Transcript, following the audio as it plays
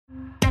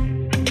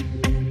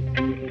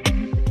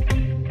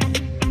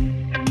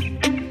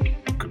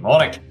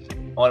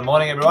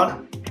Morning,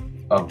 everyone.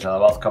 Welcome to the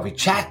Wealth Coffee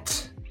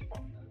Chat.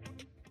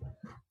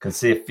 Can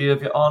see a few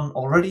of you on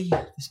already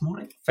this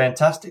morning.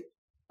 Fantastic.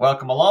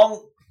 Welcome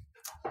along.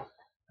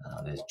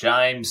 There's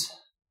James,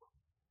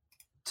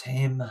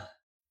 Tim,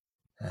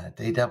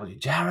 DW,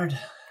 Jared.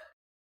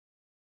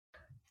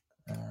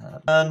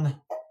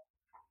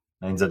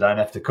 Means I don't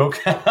have to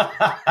cook.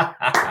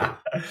 I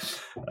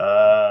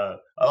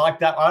like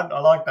that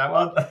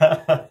one.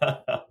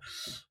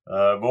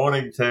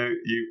 Morning to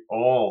you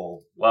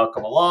all.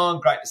 Welcome along.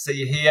 Great to see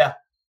you here.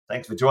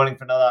 Thanks for joining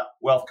for another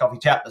Wealth Coffee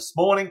Chat this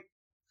morning.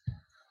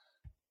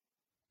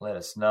 Let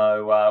us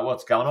know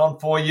what's going on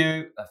for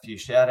you. A few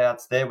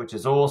shout-outs there, which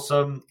is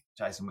awesome.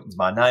 Jason Witten's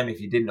my name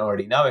if you didn't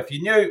already know. If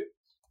you're new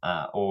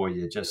or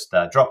you're just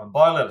dropping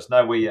by, let us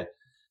know where you're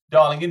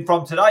dialing in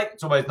from today.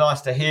 It's always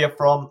nice to hear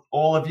from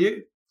all of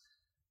you.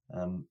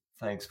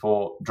 Thanks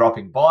for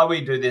dropping by.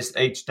 We do this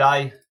each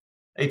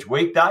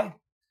weekday.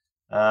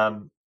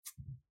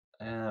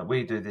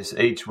 We do this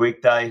each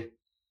weekday,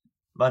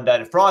 Monday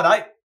to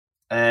Friday,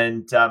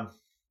 and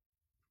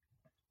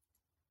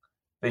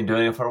been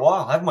doing it for a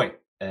while, haven't we?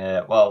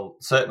 Well,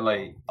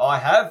 certainly I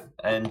have,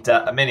 and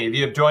many of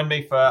you have joined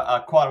me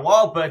for quite a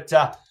while, but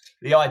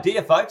the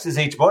idea, folks, is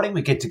each morning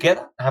we get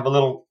together, have a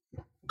little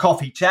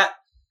coffee chat,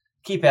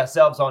 keep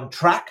ourselves on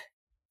track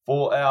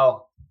for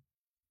our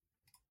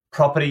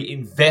property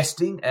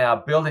investing, our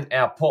building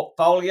our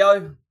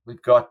portfolio.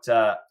 We've got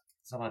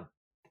someone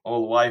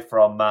all the way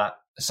from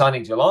sunny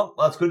Geelong.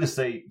 Well, it's good to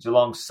see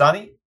Geelong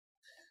sunny.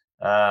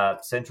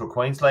 Central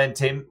Queensland,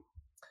 Tim.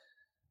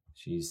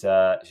 She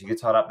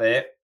gets hot up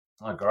there.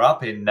 I grew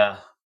up in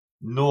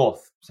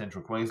North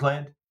Central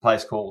Queensland, a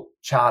place called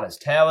Charters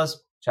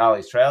Towers,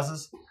 Charlie's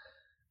Trousers,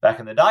 back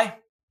in the day.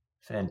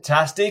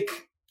 Fantastic.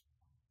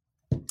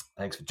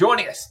 Thanks for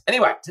joining us.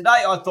 Anyway,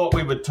 today I thought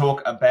we would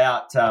talk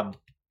about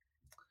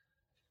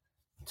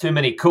too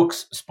many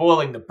cooks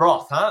spoiling the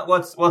broth, huh?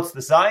 What's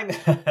the saying?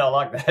 I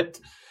like that.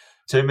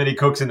 Too many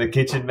cooks in the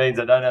kitchen means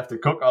I don't have to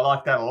cook. I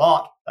like that a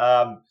lot.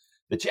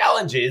 The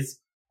challenge is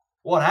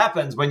what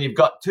happens when you've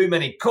got too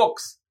many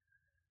cooks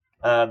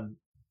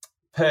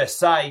per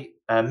se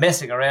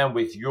messing around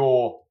with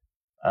your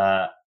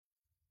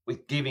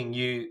with giving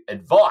you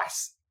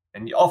advice,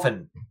 and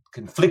often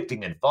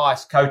conflicting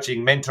advice,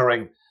 coaching,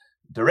 mentoring,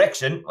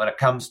 direction when it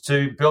comes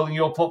to building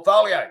your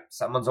portfolio.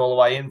 Someone's all the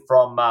way in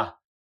from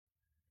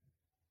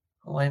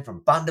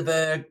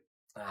Bundaberg.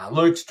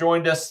 Luke's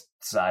joined us.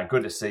 So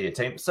good to see you,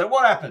 team. So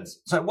what happens?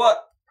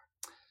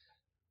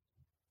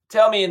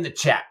 Tell me in the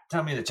chat.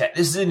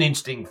 This is an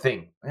interesting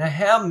thing.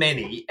 How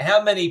many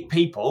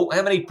people,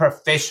 how many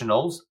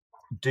professionals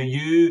do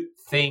you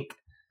think,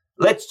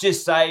 let's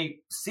just say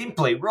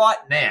simply right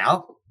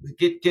now,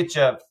 get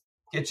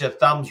your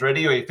thumbs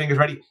ready or your fingers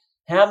ready.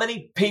 How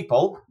many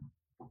people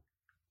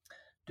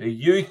do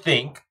you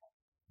think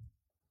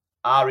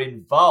are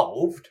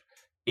involved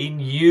in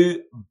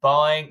you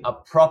buying a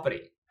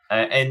property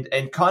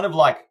and kind of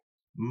like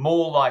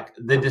more like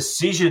the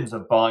decisions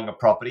of buying a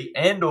property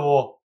and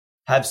or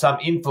have some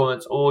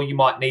influence or you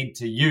might need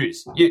to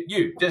use?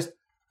 You just,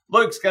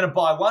 Luke's going to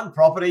buy one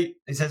property.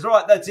 He says, all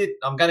right, that's it.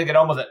 I'm going to get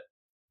on with it.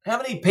 How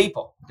many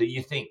people do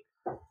you think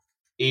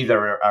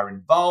either are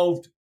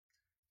involved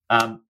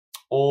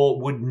or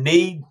would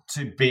need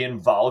to be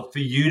involved for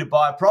you to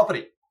buy a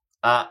property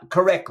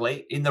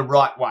correctly in the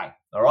right way?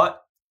 All right.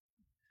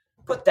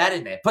 Put that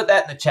in there. Put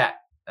that in the chat.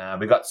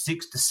 We've got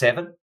 6 to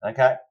 7.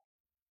 Okay.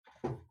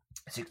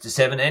 6 to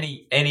 7.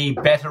 Any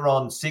better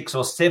on 6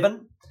 or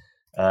 7?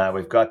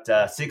 We've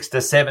got 6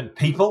 to 7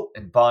 people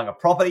in buying a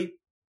property.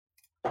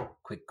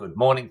 Quick good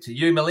morning to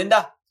you,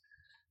 Melinda.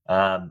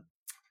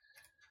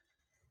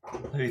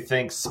 Who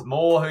thinks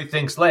more? Who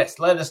thinks less?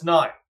 Let us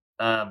know.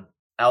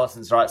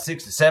 Alison's right.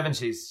 6 to 7.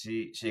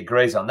 She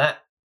agrees on that.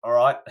 All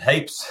right.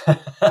 Heaps.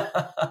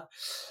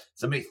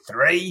 It's only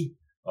 3.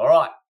 All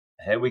right.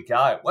 Here we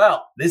go.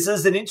 Well, this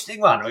is an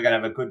interesting one. We're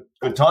going to have a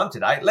good time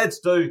today.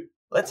 Let's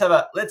have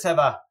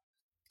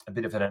a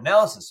bit of an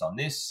analysis on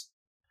this.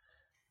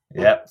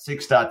 Yeah,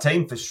 6-star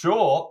team for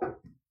sure.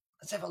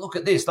 Let's have a look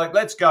at this.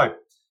 Let's go.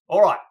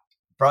 All right.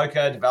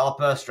 Broker,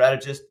 developer,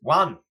 strategist.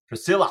 1,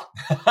 Priscilla.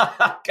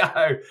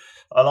 Go.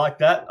 I like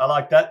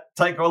that.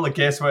 Take all the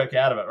guesswork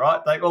out of it,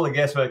 right? Take all the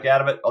guesswork out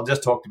of it. I'll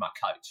just talk to my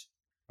coach.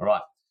 All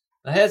right.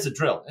 Now, here's the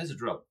drill.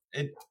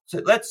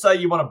 So let's say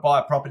you want to buy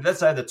a property. Let's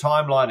say the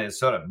timeline is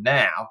sort of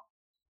now,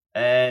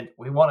 and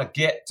we want to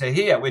get to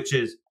here, which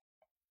is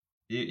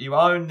you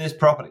own this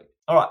property.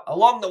 All right.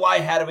 Along the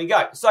way, how do we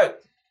go? So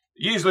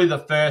usually the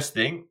first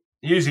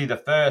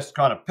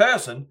kind of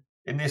person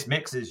in this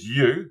mix is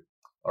you.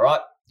 All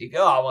right. You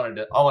go, I want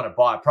to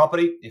buy a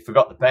property. You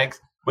forgot the banks.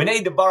 We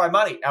need to borrow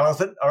money,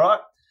 Alison. All right.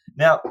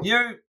 Now,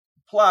 you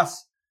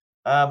plus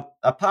a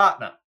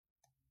partner.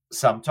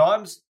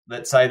 Sometimes,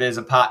 let's say there's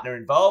a partner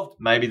involved.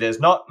 Maybe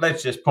there's not.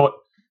 Let's just put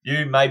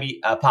you,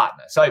 maybe a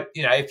partner. So,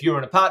 if you're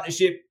in a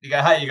partnership, you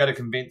go, hey, you got to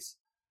convince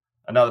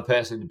another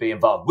person to be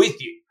involved with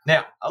you.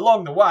 Now,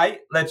 along the way,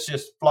 let's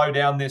just flow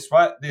down this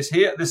way. This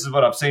is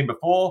what I've seen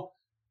before.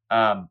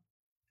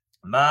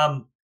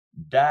 Mum,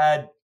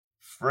 dad,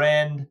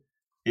 friend,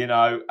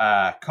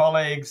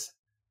 colleagues.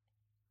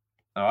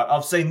 All right,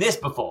 I've seen this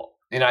before.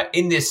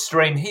 In this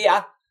stream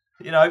here,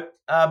 I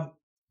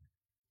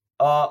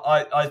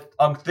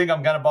think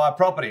I'm going to buy a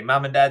property.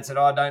 Mum and Dad said,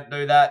 "Oh, don't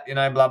do that,"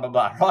 blah blah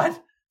blah. Right?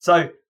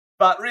 So,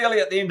 but really,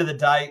 at the end of the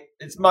day,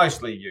 it's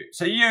mostly you.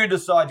 So you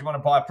decide you want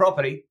to buy a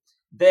property.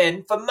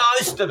 Then, for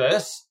most of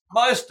us,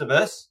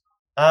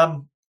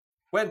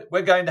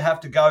 we're going to have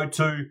to go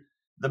to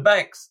the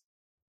banks.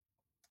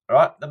 All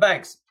right, the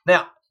banks.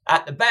 Now,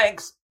 at the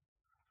banks,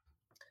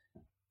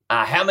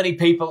 how many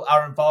people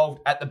are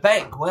involved at the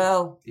bank?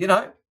 Well,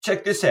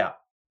 check this out.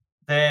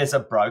 There's a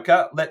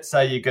broker. Let's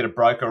say you get a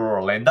broker or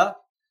a lender.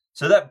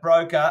 So that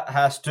broker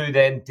has to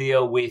then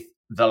deal with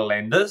the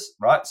lenders,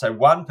 right? So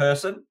one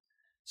person.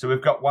 So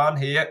we've got one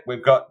here.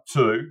 We've got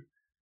two.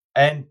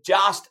 And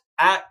just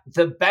at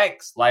the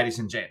banks, ladies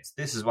and gents,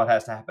 this is what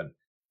has to happen.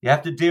 You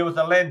have to deal with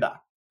the lender,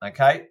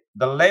 okay?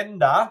 The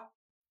lender,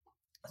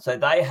 so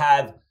they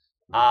have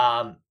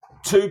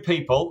two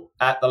people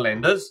at the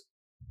lenders,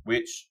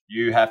 which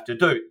you have to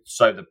do.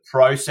 So the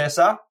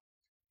processor,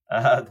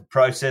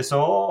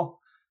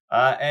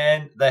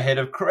 and the head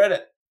of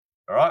credit,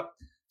 all right?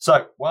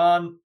 So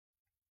 1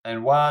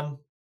 and 1,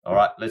 all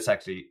right, let's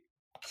actually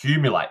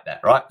accumulate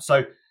that, right?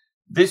 So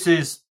this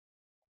is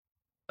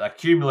a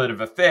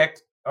cumulative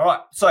effect, all right?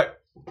 So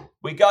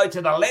we go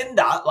to the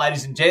lender,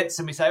 ladies and gents,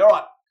 and we say,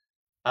 all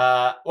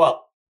right,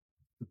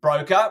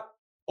 broker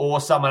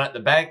or someone at the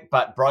bank,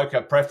 but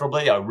broker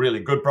preferably, a really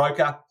good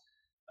broker,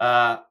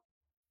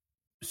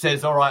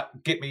 says, all right,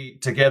 get me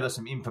together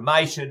some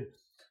information.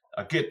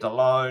 I get the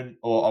loan,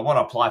 or I want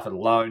to apply for the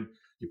loan.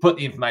 You put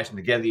the information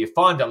together. You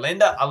find a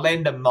lender. A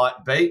lender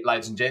might be,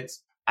 ladies and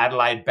gents,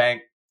 Adelaide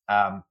Bank,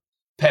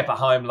 Pepper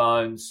Home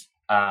Loans,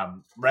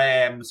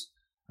 Rams,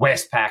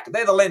 Westpac.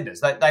 They're the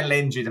lenders. They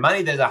lend you the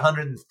money. There's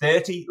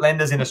 130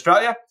 lenders in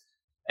Australia.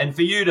 And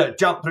for you to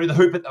jump through the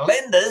hoop at the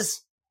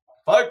lenders,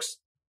 folks,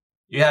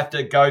 you have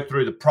to go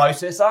through the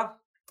processor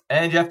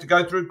and you have to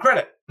go through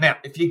credit. Now,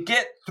 if you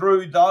get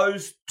through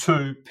those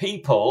two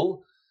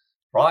people,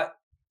 right,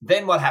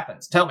 then what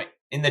happens? Tell me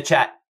in the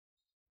chat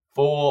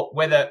for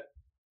whether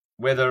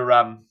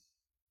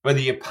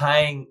you're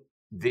paying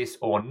this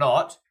or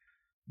not.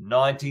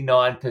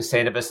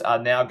 99% of us are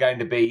now going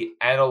to be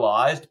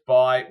analysed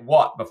by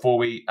what before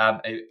we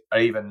are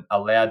even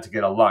allowed to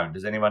get a loan?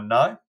 Does anyone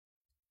know?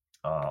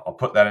 I'll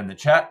put that in the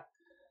chat.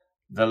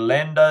 The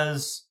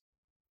lender's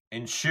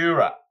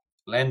insurer,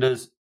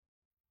 lender's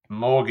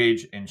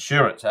mortgage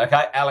insurance.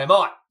 Okay,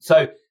 LMI.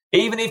 So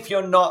even if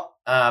you're not,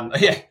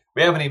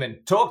 we haven't even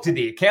talked to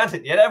the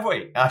accountant yet, have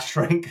we?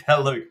 Shrink,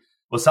 Luke.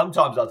 Well,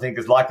 sometimes I think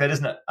it's like that,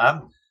 isn't it?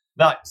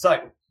 No.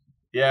 So,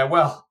 yeah,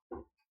 well,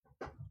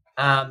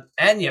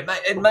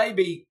 it may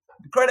be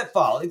credit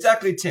file.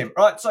 Exactly, Tim.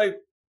 Right. So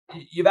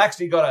you've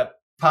actually got to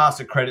pass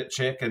a credit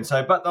check, and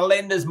so, but the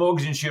lender's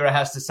mortgage insurer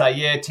has to say,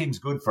 yeah, Tim's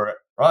good for it,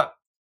 right?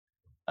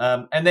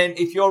 And then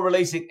if you're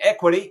releasing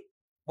equity,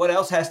 what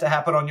else has to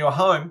happen on your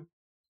home?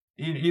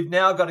 You've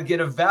now got to get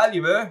a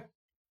valuer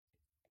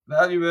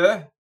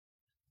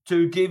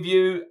to give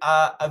you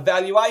a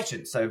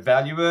valuation. So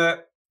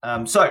valuer.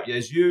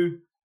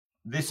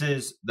 This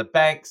is the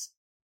banks.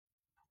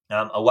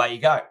 Away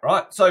you go,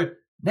 right? So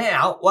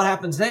now, what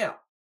happens now?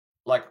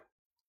 Like,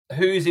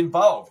 who's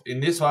involved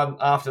in this one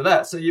after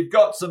that? So you've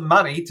got some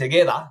money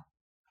together.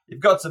 You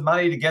go,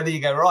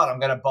 right, I'm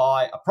going to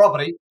buy a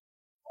property.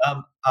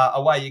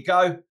 Away you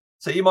go.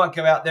 So you might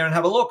go out there and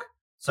have a look.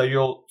 So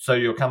you'll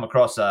come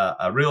across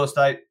a real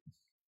estate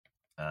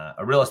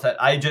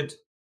agent.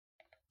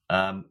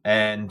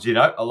 And,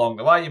 along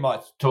the way, you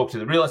might talk to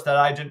the real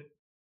estate agent.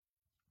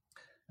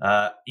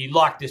 You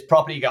like this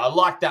property. You go, I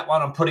like that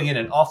one. I'm putting in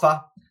an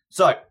offer.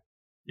 So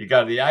you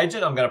go to the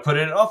agent. I'm going to put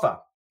in an offer.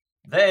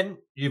 Then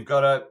you've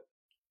got to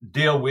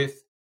deal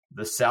with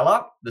the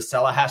seller. The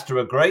seller has to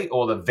agree,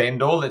 or the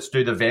vendor. Let's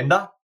do the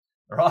vendor,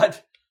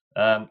 right?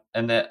 The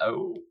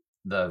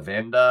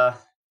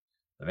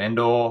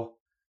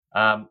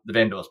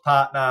vendor's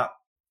partner.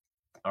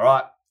 All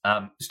right.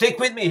 Stick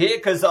with me here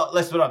because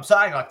that's what I'm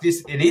saying. Like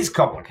this, it is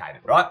complicated,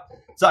 right?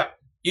 So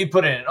you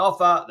put in an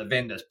offer, the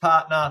vendor's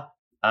partner,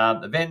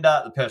 the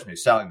vendor, the person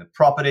who's selling the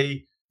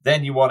property.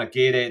 Then you want to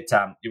get it.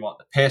 You want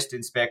the pest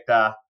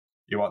inspector.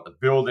 You want the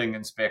building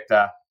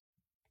inspector.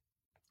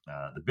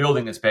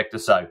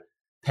 So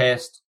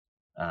pest,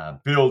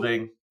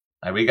 building.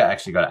 And we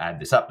actually got to add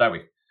this up, don't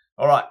we?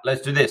 All right,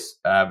 let's do this.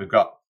 We've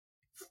got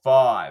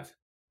 5,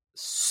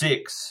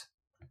 6,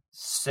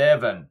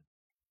 7,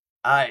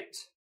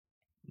 8,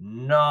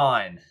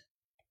 9,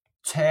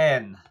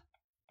 10,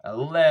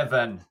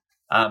 11.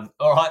 All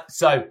right,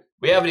 so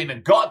we haven't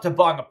even got to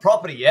buying a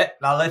property yet.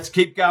 Now let's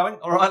keep going.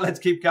 All right, let's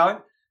keep going.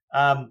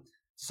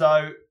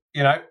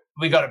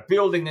 We got a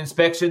building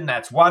inspection.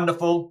 That's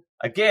wonderful.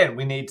 Again,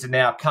 we need to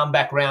now come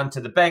back round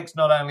to the banks,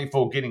 not only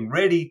for getting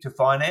ready to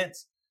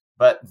finance,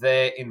 but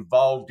they're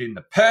involved in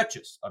the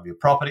purchase of your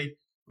property.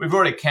 We've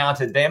already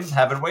counted them,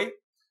 haven't we,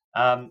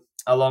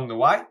 along the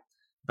way?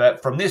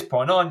 But from this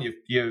point on,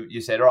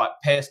 you said, all right,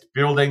 pest,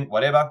 building,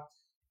 whatever.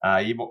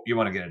 You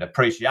want to get a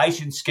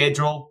depreciation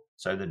schedule,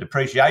 so the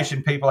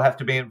depreciation people have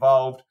to be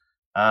involved.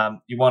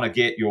 You want to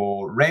get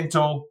your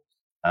rental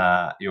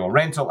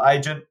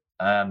agent,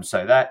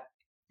 so that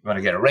you want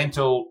to get a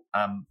rental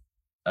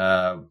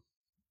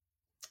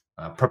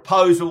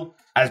proposal.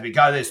 As we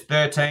go, there's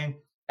 13,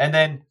 and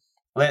then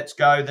let's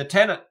go the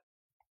tenant,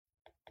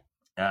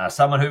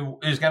 someone who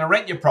is going to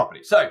rent your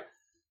property. So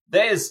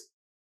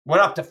we're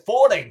up to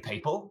 14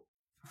 people.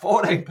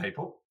 14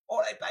 people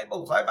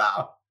so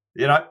far.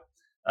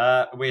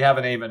 We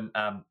haven't even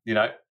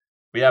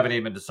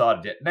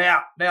decided yet.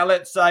 Now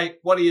let's say,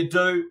 what do you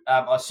do?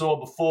 I saw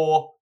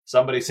before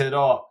somebody said,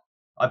 I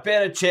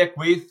better check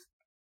with.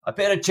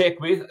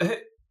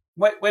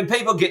 When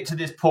people get to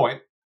this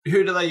point,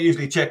 who do they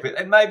usually check with?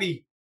 And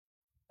maybe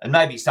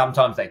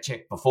sometimes they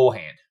check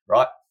beforehand,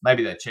 right?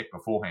 Maybe they check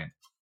beforehand.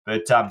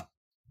 But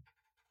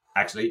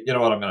actually, you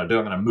know what I'm going to do?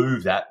 I'm going to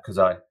move that because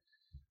I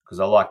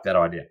like that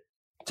idea.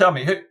 Tell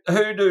me,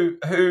 who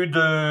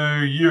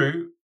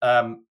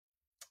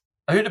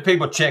do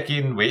people check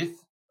in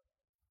with?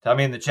 Tell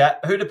me in the chat,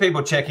 who do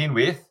people check in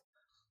with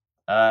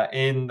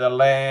in the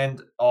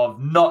land of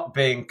not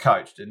being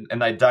coached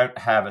and they don't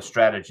have a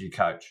strategy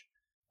coach?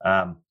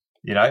 Tell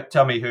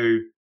me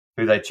who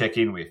they check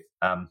in with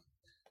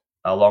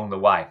along the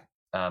way.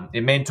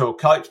 Your mentor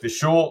coach for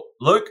sure,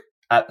 Luke,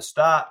 at the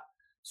start.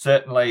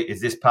 Certainly,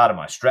 is this part of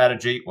my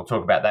strategy? We'll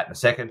talk about that in a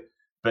second.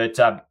 But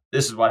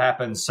this is what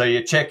happens. So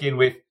you check in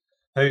with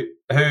who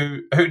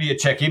do you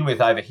check in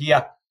with over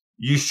here?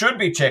 You should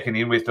be checking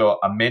in with a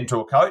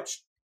mentor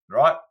coach,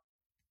 right?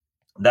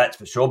 That's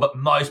for sure. But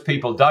most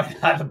people don't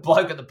have a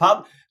bloke at the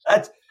pub.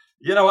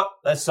 You know what?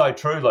 That's so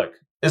true, Luke,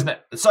 isn't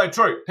it? It's so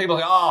true. People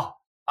think,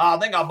 I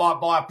think I might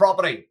buy a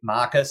property.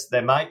 Marcus,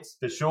 they're mates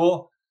for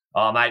sure.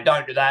 Oh, mate,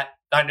 don't do that.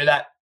 Don't do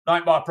that.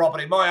 Don't buy a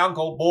property. My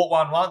uncle bought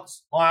one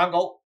once. My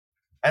uncle.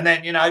 And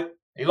then,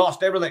 he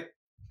lost everything.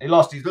 He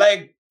lost his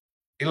leg.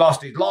 He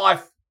lost his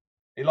life.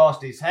 He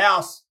lost his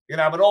house.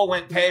 But all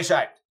went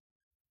pear-shaped.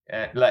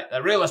 Like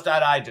the real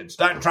estate agents,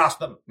 don't trust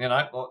them.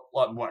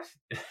 What?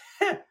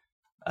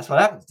 That's what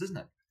happens, doesn't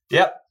it?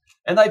 Yep.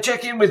 And they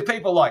check in with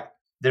people like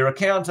their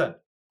accountant,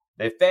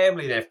 their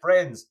family, their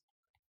friends.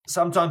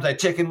 Sometimes they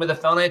check in with a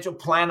financial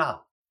planner.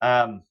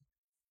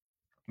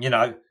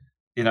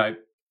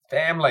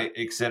 Family,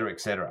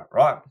 etc.,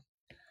 right?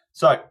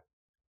 So,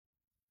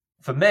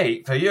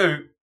 for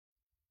you,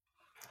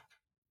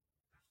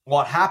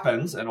 what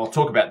happens, and I'll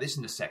talk about this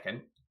in a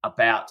second,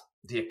 about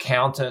the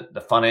accountant,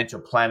 the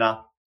financial planner,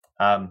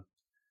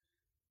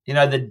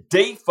 the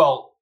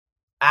default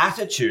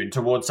attitude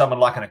towards someone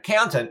like an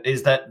accountant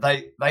is that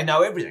they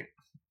know everything,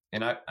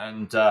 and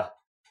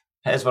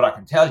here's what I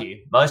can tell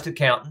you. Most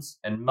accountants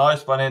and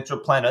most financial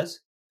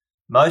planners,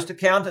 most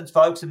accountants,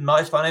 folks, and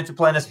most financial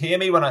planners, hear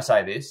me when I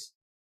say this,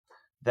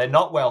 they're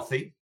not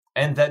wealthy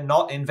and they're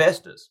not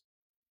investors.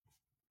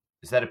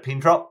 Is that a pin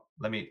drop?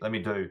 Let me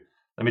do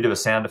a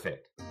sound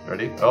effect.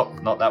 Ready? Oh,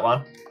 not that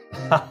one.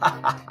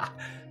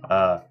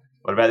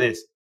 What about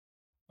this?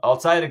 I'll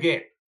say it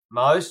again.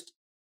 Most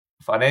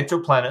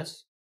financial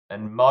planners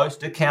and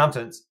most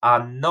accountants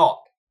are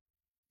not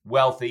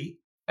wealthy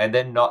and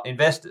they're not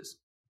investors.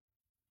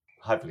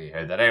 Hopefully you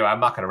heard that. Anyway, I'm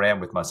mucking around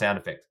with my sound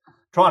effects,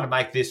 trying to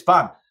make this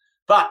fun.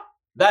 But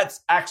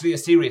that's actually a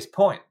serious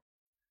point.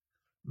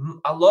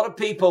 A lot of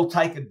people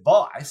take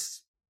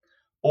advice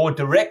or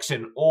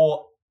direction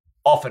or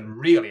often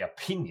really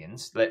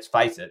opinions, let's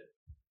face it,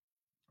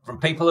 from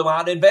people who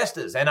aren't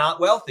investors and aren't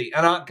wealthy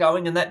and aren't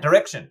going in that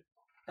direction.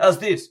 How's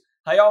this?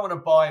 Hey, I want to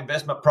buy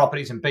investment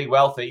properties and be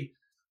wealthy.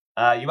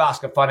 You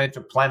ask a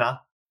financial planner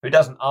who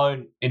doesn't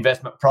own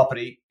investment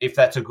property if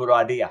that's a good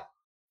idea.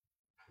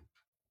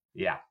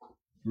 Yeah,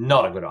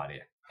 not a good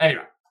idea.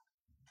 Anyway,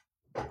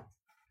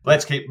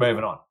 let's keep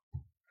moving on.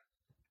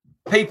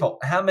 People,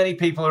 how many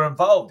people are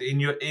involved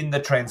in the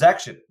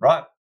transaction,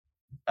 right?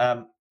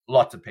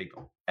 Lots of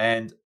people.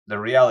 And the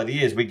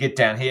reality is we get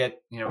down here,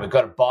 we've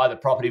got to buy the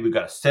property, we've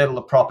got to settle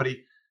the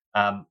property,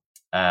 and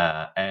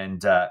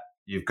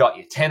you've got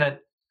your tenant.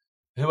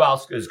 Who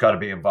else has got to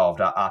be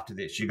involved after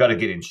this? You've got to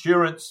get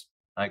insurance,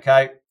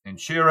 okay?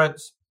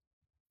 Insurance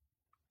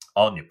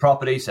on your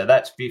property, so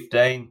that's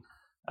 15.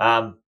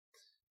 And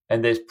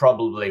there's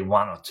probably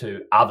one or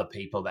two other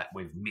people that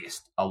we've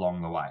missed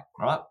along the way,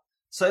 right?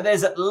 So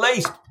there's at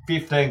least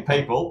 15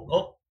 people.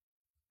 Oh,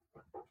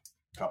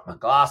 drop my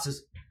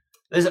glasses.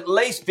 There's at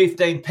least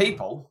 15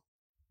 people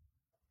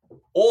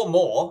or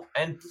more,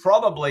 and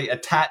probably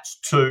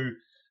attached to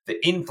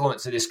the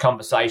influence of this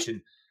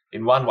conversation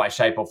in one way,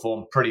 shape, or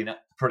form pretty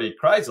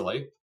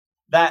crazily,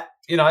 that,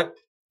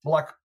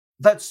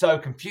 that's so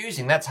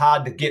confusing. That's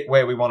hard to get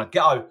where we want to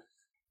go.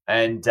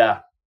 And,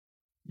 that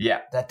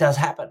does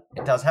happen.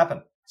 It does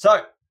happen.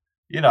 So,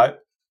 I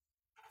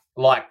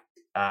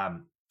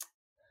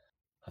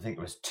think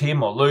it was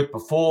Tim or Luke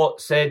before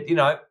said,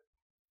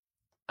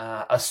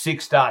 a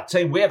 6-star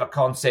team. We have a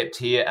concept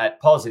here at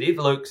Positive.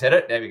 Luke said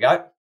it. There we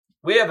go.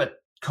 We have a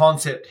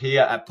concept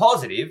here at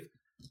Positive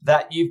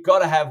that you've got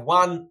to have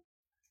one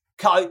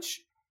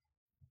coach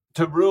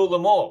to rule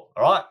them all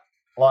right?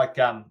 like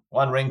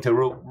one ring to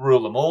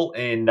rule them all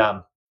in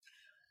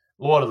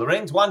Lord of the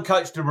Rings, one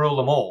coach to rule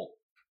them all.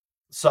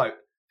 So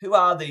who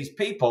are these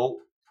people?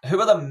 Who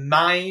are the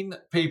main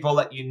people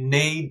that you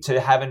need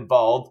to have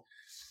involved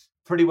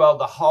pretty well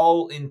the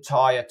whole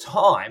entire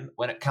time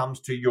when it comes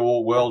to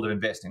your world of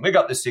investing? We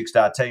got the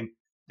 6-star team.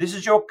 This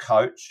is your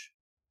coach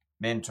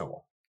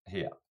mentor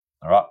here.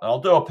 All right. And I'll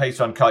do a piece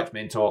on coach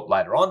mentor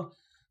later on,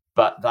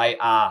 but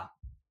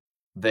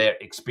they're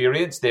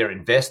experienced, they're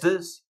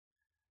investors,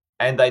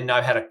 and they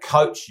know how to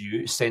coach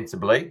you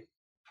sensibly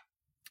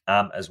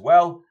as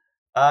well.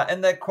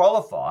 And they're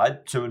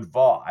qualified to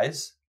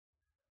advise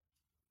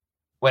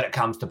when it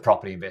comes to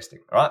property investing,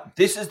 right?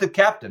 This is the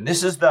captain.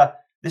 This is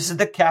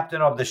the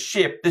captain of the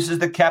ship. This is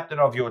the captain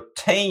of your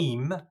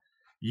team.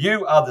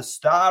 You are the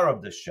star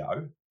of the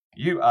show.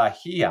 You are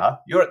here.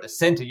 You're at the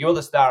center. You're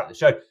the star of the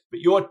show.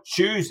 But you're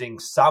choosing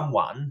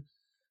someone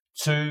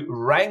to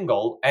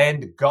wrangle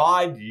and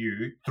guide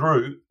you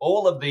through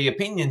all of the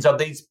opinions of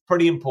these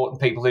pretty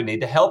important people who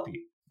need to help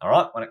you, all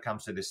right, when it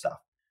comes to this stuff.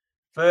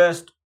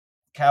 First,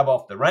 cab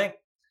off the rank,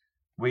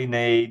 we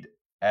need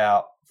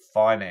our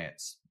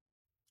finance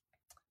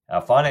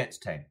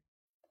team,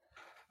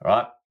 all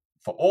right?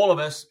 For all of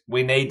us,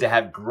 we need to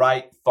have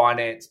great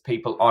finance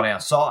people on our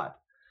side.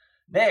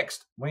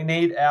 Next, we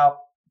need our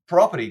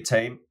property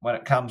team when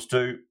it comes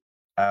to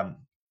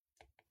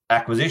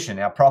acquisition,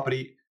 our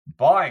property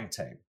buying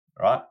team,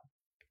 right?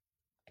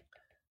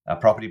 Our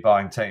property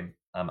buying team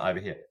over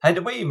here. Hey,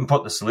 did we even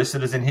put the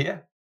solicitors in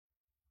here?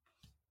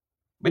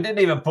 We didn't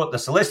even put the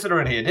solicitor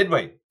in here, did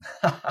we?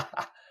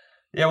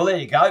 Yeah, well, there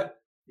you go.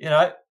 You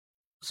know,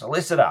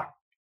 solicitor.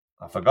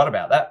 I forgot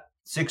about that.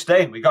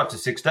 16. We got to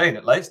 16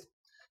 at least.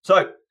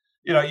 So,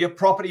 you know, your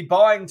property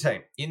buying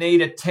team. You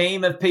need a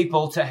team of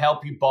people to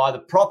help you buy the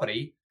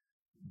property.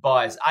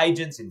 Buyers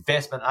agents,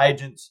 investment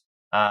agents,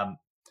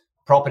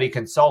 property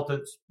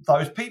consultants,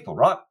 those people,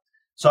 right?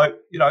 So,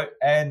 you know,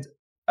 and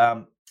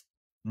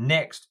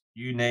next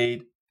you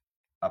need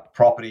a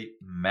property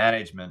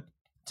management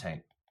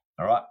team,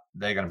 all right?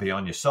 They're going to be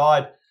on your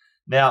side.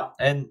 Now,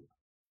 and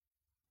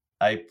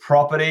a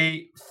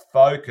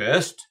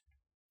property-focused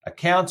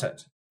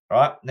accountant,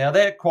 right? Now,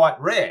 they're quite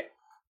rare.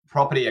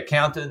 Property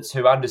accountants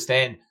who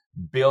understand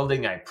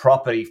building a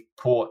property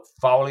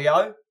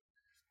portfolio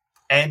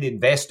and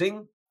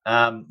investing.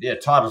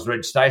 Titles,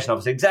 registration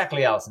office,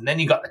 exactly, Alison. Then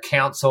you got the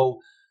council,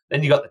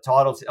 then you got the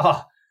titles.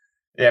 Oh,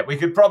 yeah, we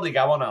could probably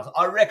go on.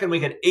 I reckon we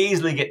could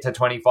easily get to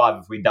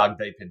 25 if we dug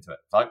deep into it,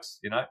 folks,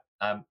 you know.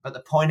 But the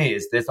point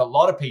is, there's a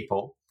lot of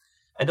people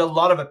and a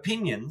lot of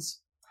opinions,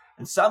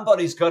 and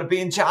somebody's got to be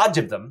in charge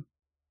of them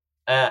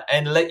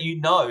and let you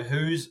know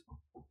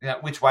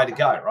which way to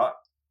go, right?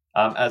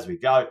 As we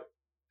go.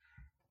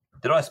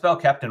 Did I spell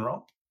captain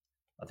wrong?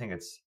 I think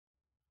it's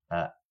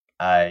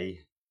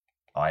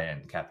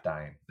A-I-N,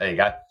 captain. There you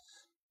go.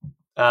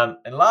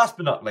 And last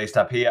but not least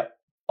up here,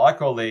 I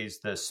call these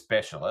the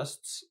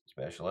specialists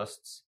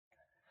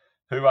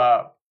who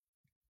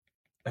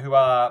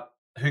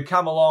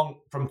come along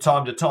from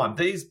time to time.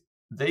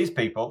 These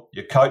people,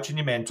 your coach and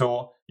your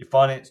mentor, your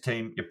finance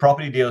team, your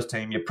property deals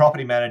team, your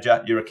property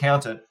manager, your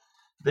accountant,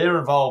 they're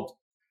involved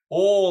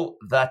all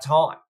the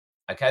time.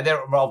 Okay,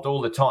 they're involved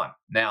all the time.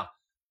 Now,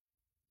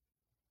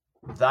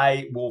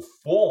 they will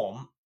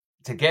form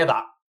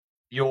together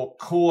your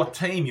core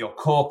team, your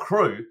core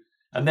crew,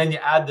 and then you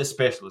add the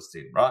specialists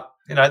in, right?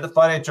 You know, the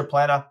financial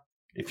planner,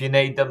 if you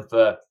need them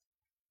for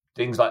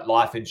things like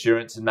life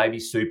insurance and maybe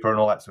super and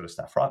all that sort of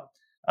stuff, right?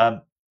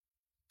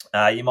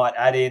 You might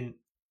add in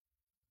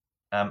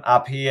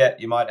up here,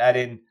 you might add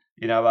in,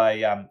 you know,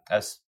 a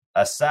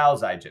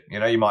sales agent. You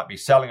know, you might be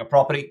selling a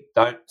property.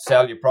 Don't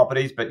sell your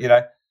properties, but, you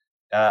know,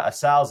 a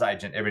sales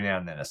agent every now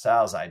and then, a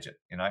sales agent,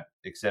 you know,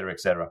 et cetera, et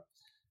cetera.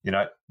 You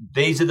know,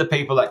 these are the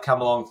people that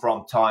come along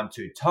from time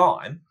to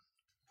time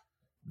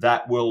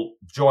that will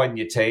join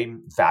your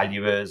team,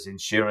 valuers,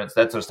 insurance,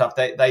 that sort of stuff.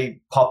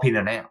 They pop in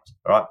and out,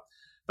 all right?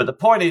 But the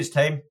point is,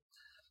 team,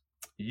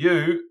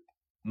 you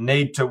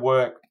need to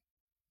work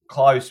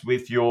close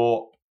with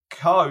your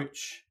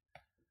coach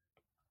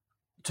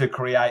to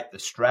create the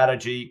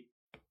strategy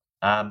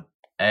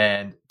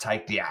and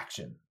take the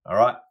action, all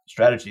right?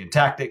 Strategy and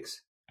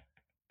tactics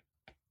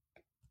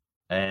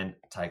and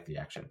take the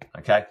action,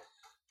 okay?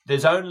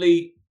 There's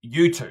only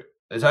you two.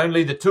 There's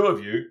only the two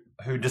of you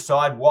who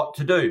decide what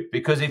to do,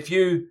 because if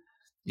you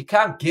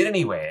can't get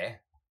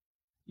anywhere,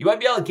 you won't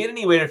be able to get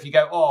anywhere if you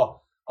go,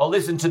 oh, I'll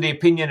listen to the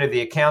opinion of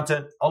the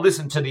accountant. I'll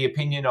listen to the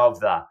opinion of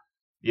the,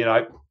 you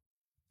know,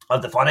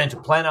 of the financial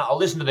planner. I'll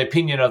listen to the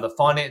opinion of the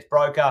finance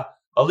broker.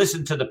 I'll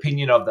listen to the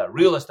opinion of the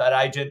real estate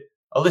agent.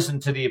 I'll listen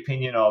to the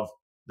opinion of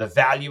the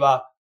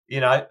valuer. You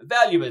know,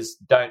 valuers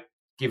don't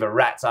give a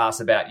rat's ass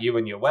about you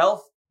and your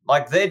wealth.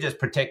 Like, they're just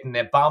protecting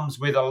their bums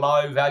with a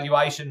low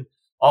valuation,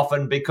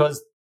 often because,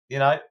 you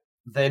know,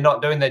 they're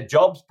not doing their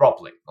jobs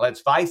properly.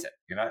 Let's face it,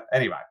 you know.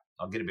 Anyway,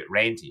 I'll get a bit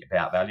ranty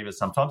about valuers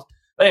sometimes.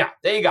 But anyway,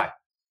 there you go.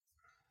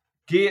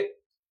 Get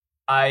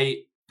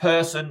a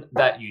person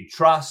that you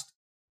trust,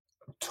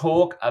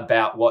 talk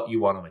about what you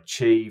want to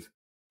achieve,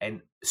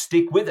 and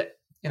stick with it.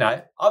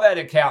 I've had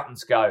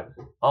accountants go,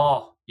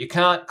 oh, you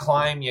can't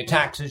claim your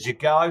tax as you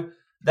go.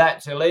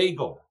 That's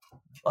illegal.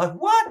 Like,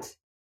 what?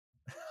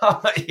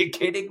 Are you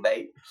kidding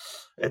me?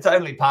 It's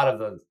only part of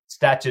the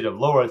statute of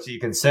law, so you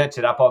can search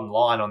it up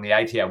online on the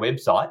ATO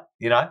website,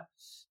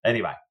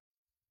 Anyway,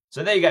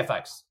 so there you go,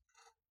 folks.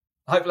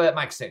 Hopefully that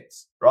makes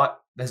sense, right?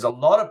 There's a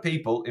lot of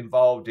people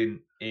involved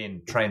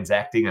in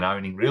transacting and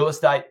owning real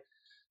estate,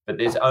 but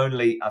there's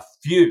only a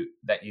few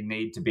that you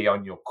need to be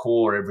on your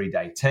core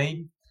everyday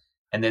team,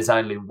 and there's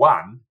only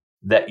one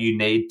that you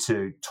need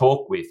to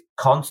talk with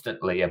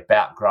constantly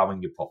about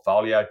growing your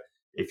portfolio.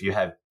 If you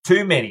have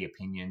too many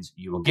opinions,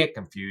 you will get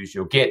confused,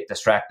 you'll get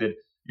distracted,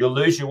 you'll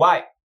lose your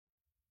way.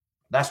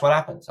 That's what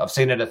happens. I've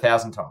seen it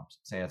 1,000 times.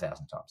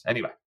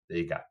 Anyway, there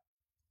you go.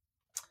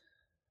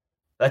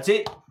 That's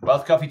it.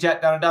 Wealth Coffee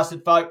Chat done and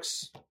dusted,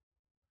 folks.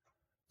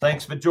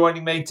 Thanks for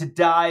joining me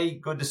today.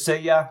 Good to see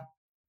you.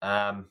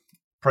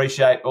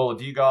 Appreciate all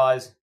of you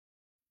guys.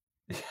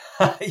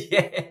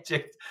 Yeah,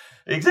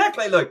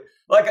 exactly. Look,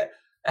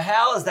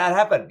 how has that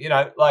happened? And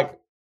I've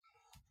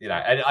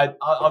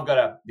got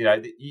a,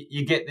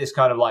 you get this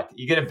kind of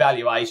you get a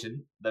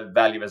valuation. The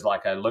value is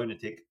like a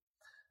lunatic.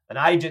 An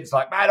agent's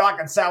like, mate, I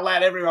can sell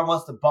that. Everyone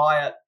wants to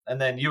buy it. And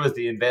then you as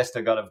the investor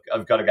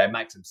have got to go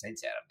make some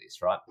sense out of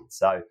this, right?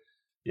 So,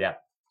 yeah.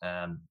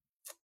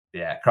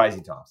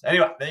 Crazy times.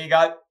 Anyway, there you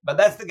go. But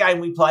that's the game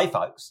we play,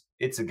 folks.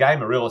 It's a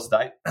game of real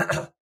estate.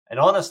 And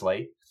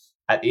honestly,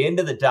 at the end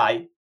of the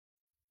day,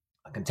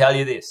 I can tell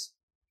you this.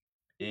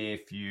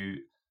 If you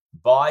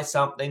buy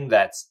something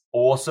that's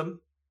awesome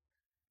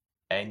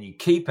and you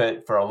keep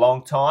it for a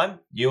long time,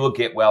 you will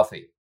get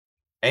wealthy.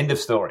 End of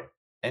story.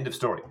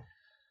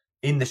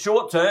 In the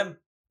short term,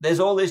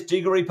 there's all this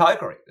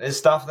jiggery-pokery. There's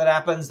stuff that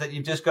happens that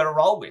you've just got to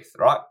roll with,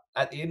 right?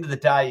 At the end of the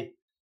day,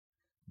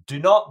 do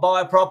not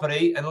buy a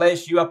property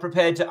unless you are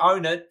prepared to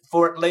own it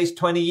for at least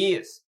 20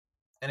 years.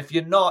 And if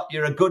you're not,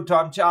 you're a good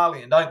time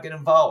Charlie and don't get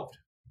involved.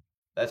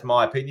 That's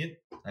my opinion.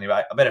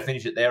 Anyway, I better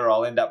finish it there or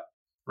I'll end up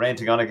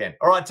ranting on again.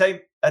 All right, team,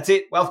 that's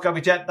it. Wealth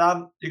Coffee Chat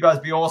done. You guys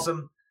be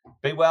awesome.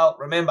 Be well.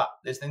 Remember,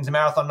 this thing's a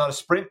marathon, not a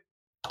sprint.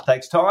 It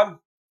takes time.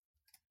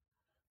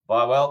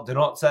 Buy well, do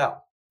not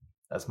sell.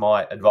 That's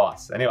my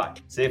advice. Anyway,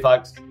 see you,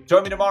 folks.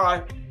 Join me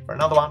tomorrow for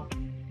another one.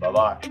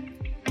 Bye-bye.